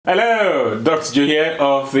Hello, Dr. Joe here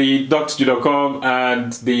of the drjoe.com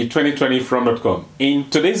and the 2020from.com. In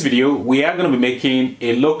today's video, we are going to be making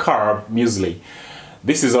a low-carb muesli.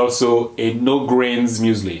 This is also a no-grains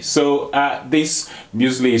muesli. So this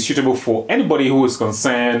muesli is suitable for anybody who is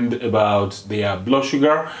concerned about their blood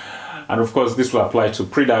sugar. And of course, this will apply to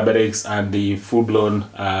pre-diabetics and the full-blown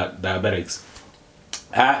diabetics.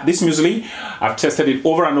 This muesli, I've tested it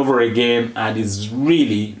over and over again and is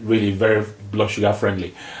really very blood sugar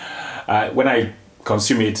friendly. When I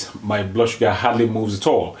consume it, my blood sugar hardly moves at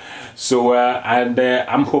all. So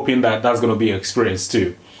I'm hoping that that's going to be your experience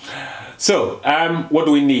too. So what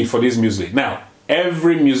do we need for this muesli? Now,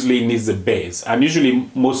 every muesli needs a base, and usually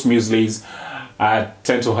most mueslis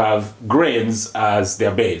tend to have grains as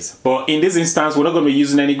their base. But in this instance, we're not going to be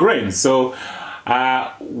using any grains. So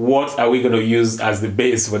what are we going to use as the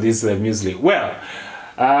base for this muesli? Well,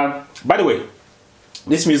 by the way,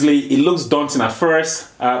 this muesli, it looks daunting at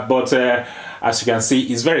first, but as you can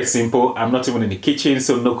see, it's very simple. I'm not even in the kitchen,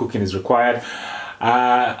 so no cooking is required.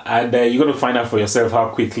 And you're going to find out for yourself how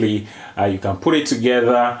quickly you can put it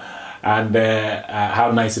together and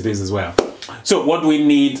how nice it is as well. So what do we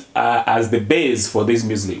need as the base for this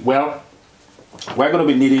muesli? Well, we're going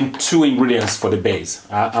to be needing two ingredients for the base,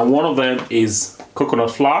 and one of them is coconut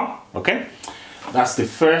flour. Okay, that's the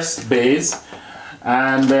first base,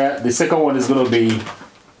 and the second one is going to be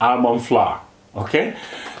almond flour. Okay,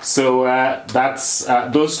 so that's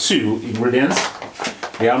those two ingredients,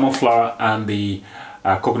 the almond flour and the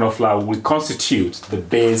coconut flour, will constitute the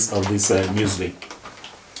base of this muesli.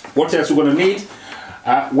 What else we're going to need?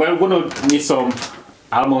 Well, we're going to need some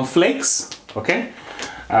almond flakes. Okay,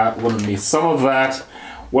 we're going to need some of that.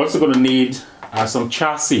 We're also going to need some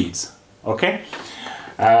chia seeds. Okay,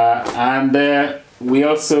 and we're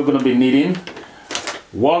also going to be needing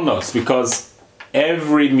walnuts, because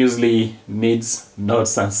every muesli needs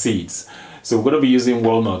nuts and seeds. So we're going to be using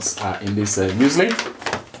walnuts in this muesli.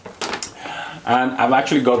 And I've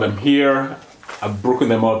actually got them here. I've broken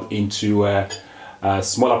them up into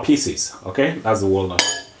smaller pieces. Okay, that's the walnut.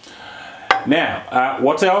 Now,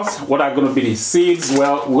 what else? What are going to be the seeds?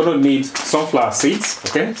 Well, we're going to need sunflower seeds.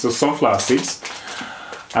 Okay, so sunflower seeds.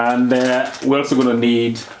 And we're also going to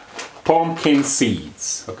need pumpkin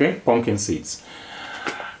seeds. Okay, pumpkin seeds.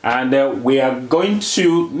 And we are going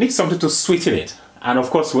to need something to sweeten it. And of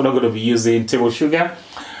course, we're not going to be using table sugar.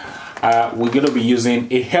 We're going to be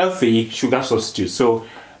using a healthy sugar substitute. So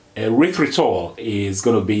erythritol is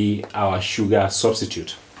going to be our sugar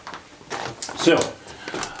substitute. So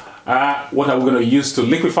what are we going to use to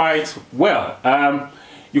liquefy it? Well,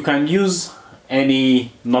 you can use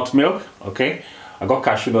any nut milk. Okay, I got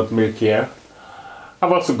cashew nut milk here.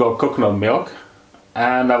 I've also got coconut milk,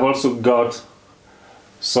 and I've also got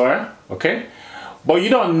soy. Okay, but you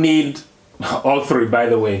don't need all three, by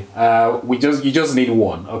the way. You just need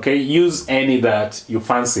one. Okay, use any that you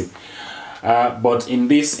fancy. But in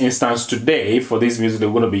this instance today, for this muesli,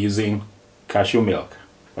 we're going to be using cashew milk.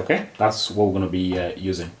 Okay, that's what we're going to be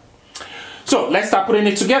using. So let's start putting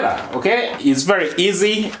it together. Okay, it's very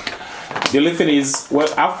easy. The only thing is, well,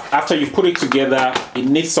 after you put it together, it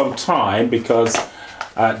needs some time, because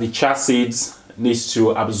the chia seeds needs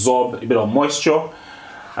to absorb a bit of moisture,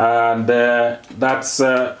 and that's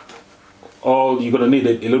all you're going to need,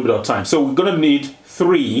 a little bit of time. So we're going to need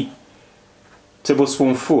 3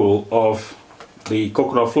 tablespoonfuls of the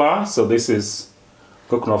coconut flour. So this is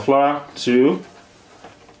coconut flour, 2,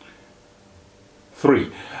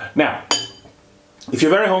 3. Now, if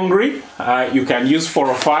you're very hungry, you can use 4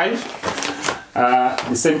 or 5.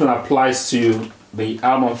 The same thing applies to the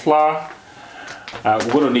almond flour.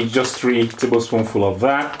 We're going to need just 3 tablespoonfuls of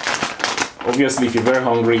that. Obviously, if you're very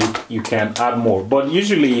hungry, you can add more, but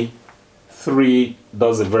usually 3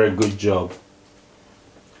 does a very good job.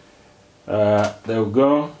 There we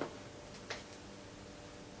go.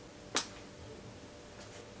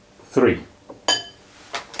 3.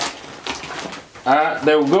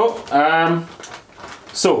 There we go.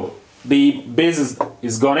 So the base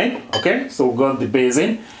is gone in. Okay, so we've got the base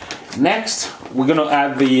in. Next, we're going to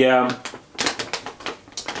add the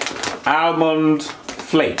almond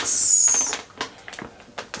flakes.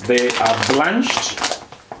 They are blanched.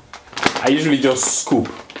 I usually just scoop.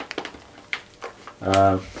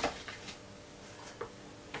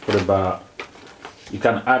 Put about, you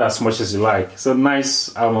can add as much as you like. So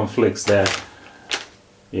nice almond flakes there,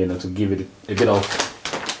 you know, to give it a bit of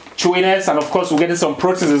chewiness, and of course we're getting some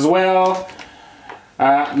proteins as well.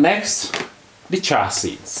 Next, the chia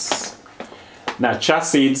seeds. Now, chia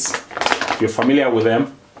seeds, if you're familiar with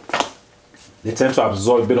them, they tend to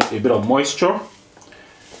absorb a bit of moisture,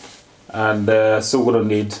 and so we're gonna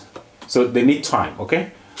need, so they need time.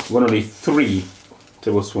 Okay, we're going to need 3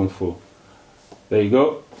 tablespoonfuls. There you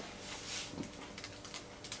go.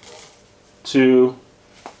 2,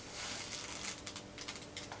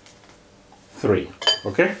 3.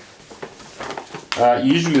 Okay.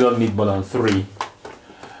 You usually don't need more than 3.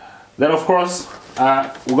 Then of course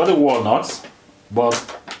we got the walnuts, but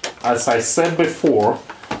as I said before,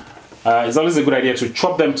 it's always a good idea to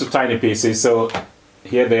chop them to tiny pieces. So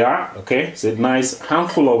here they are. Okay, it's a nice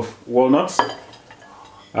handful of walnuts.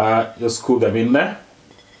 Just scoop them in there.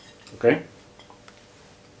 Okay.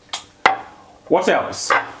 What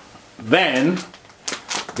else? Then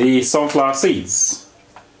the sunflower seeds.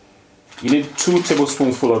 You need 2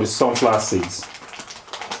 tablespoonfuls of the sunflower seeds.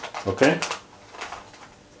 Okay.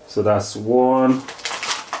 So that's 1.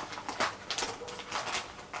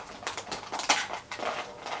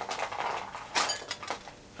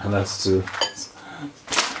 And that's 2.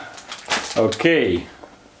 Okay,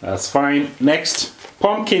 that's fine. Next,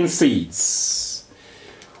 pumpkin seeds.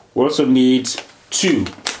 We also need 2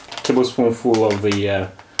 tablespoonfuls of the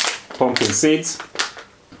pumpkin seeds.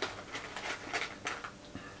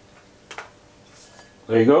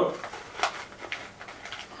 There you go.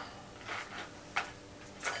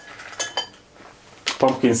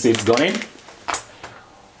 Pumpkin seeds gone in.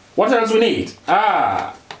 What else we need?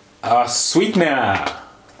 Our sweetener.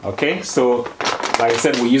 Okay, so like I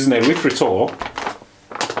said, we're using erythritol.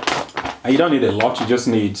 And you don't need a lot, you just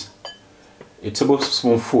need a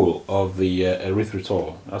tablespoonful of the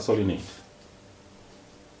erythritol. That's all you need.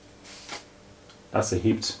 That's a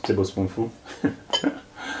heaped tablespoonful.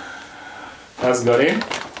 That's got in.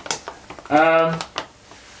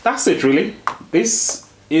 That's it really. This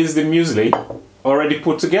is the muesli already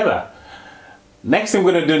put together. Next thing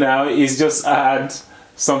we're going to do now is just add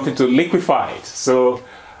something to liquefy it. So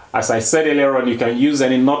as I said earlier on, you can use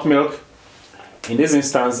any nut milk. In this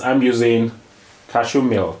instance, I'm using cashew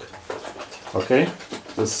milk. Okay,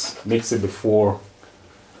 just mix it before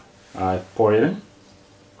I pour it in.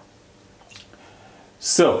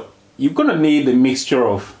 So you're going to need a mixture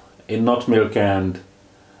of a nut milk and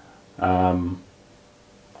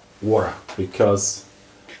water, because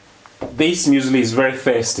this muesli is very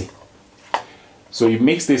thirsty. So you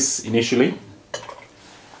mix this initially.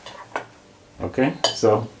 Okay,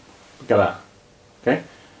 so look at that. Okay,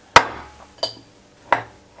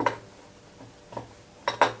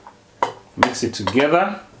 mix it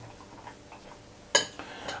together,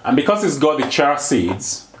 and because it's got the chia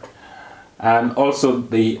seeds and also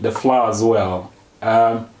the flour as well,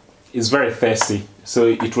 it's very thirsty, so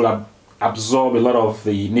it will absorb a lot of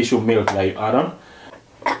the initial milk that you add on.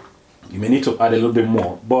 You may need to add a little bit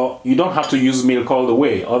more, but you don't have to use milk all the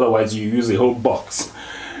way, otherwise you use a whole box,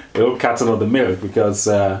 a whole carton of the milk, because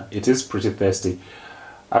it is pretty thirsty.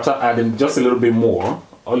 After adding just a little bit more,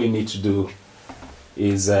 all you need to do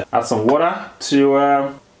is add some water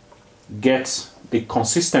to get the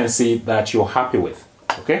consistency that you're happy with.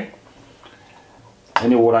 Okay,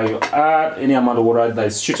 any water you add, any amount of water that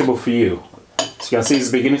is suitable for you. As you can see, it's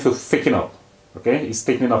beginning to thicken up. Okay, it's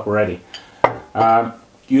thickening up already.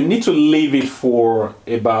 You need to leave it for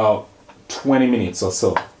about 20 minutes or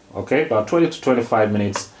so. Okay, about 20 to 25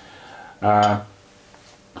 minutes to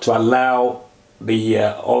allow the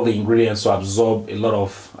all the ingredients to absorb a lot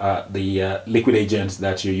of the liquid agents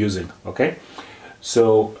that you're using. Okay,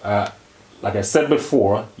 so like I said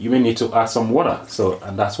before, you may need to add some water. So,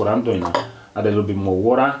 and that's what I'm doing now. Add a little bit more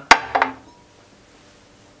water.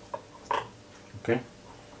 Okay,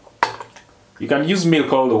 you can use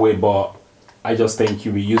milk all the way, but I just think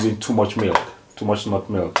you'll be using too much milk, too much nut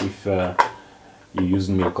milk if you use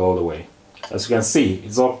milk all the way. As you can see,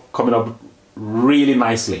 it's all coming up really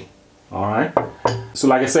nicely. All right. So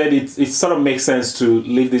like I said, it sort of makes sense to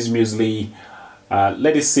leave this muesli,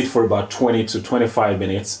 let it sit for about 20 to 25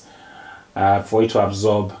 minutes for it to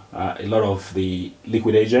absorb a lot of the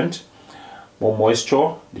liquid agent, more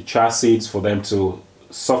moisture, the chia seeds for them to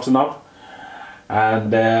soften up.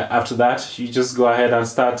 And after that, you just go ahead and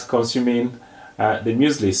start consuming the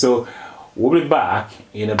muesli. So we'll be back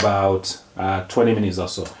in about 20 minutes or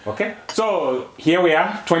so. Okay, so here we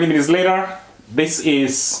are 20 minutes later. This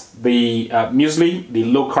is the muesli, the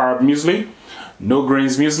low carb muesli, no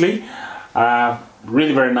grains muesli.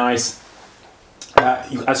 Really very nice.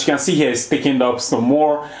 As you can see here, it's thickened up some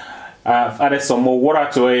more. I've added some more water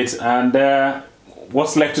to it, and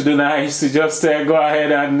what's left to do now is to just go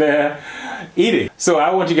ahead and eat it. So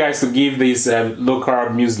I want you guys to give this low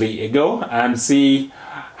carb muesli a go and see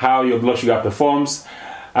how your blood sugar performs.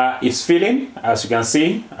 It's filling, as you can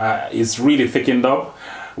see. It's really thickened up.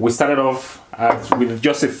 We started off with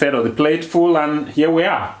just a third of the plate full, and here we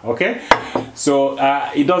are. Okay, so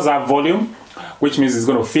it does have volume. which means it's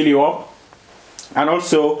going to fill you up, and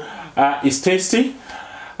also it's tasty,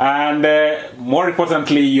 and more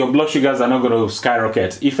importantly, your blood sugars are not going to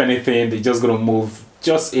skyrocket. If anything, they're just going to move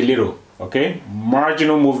just a little, okay?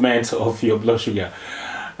 Marginal movement of your blood sugar,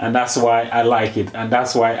 and that's why I like it, and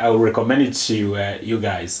that's why I will recommend it to you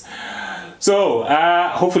guys. So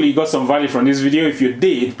hopefully you got some value from this video. If you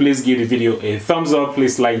did, please give the video a thumbs up,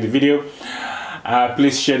 please like the video,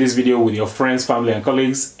 please share this video with your friends, family and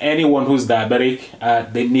colleagues. Anyone who's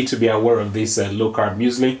diabetic, they need to be aware of this low carb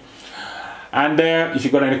muesli. And if you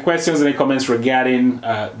got any questions, any comments regarding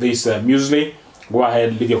this muesli, go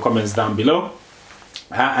ahead, leave your comments down below.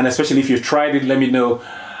 And especially if you tried it, let me know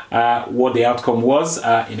what the outcome was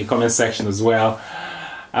in the comment section as well.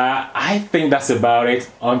 I think that's about it.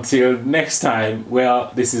 Until next time,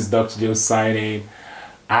 well, this is Dr. Joe signing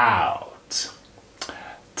out.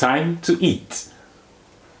 Time to eat.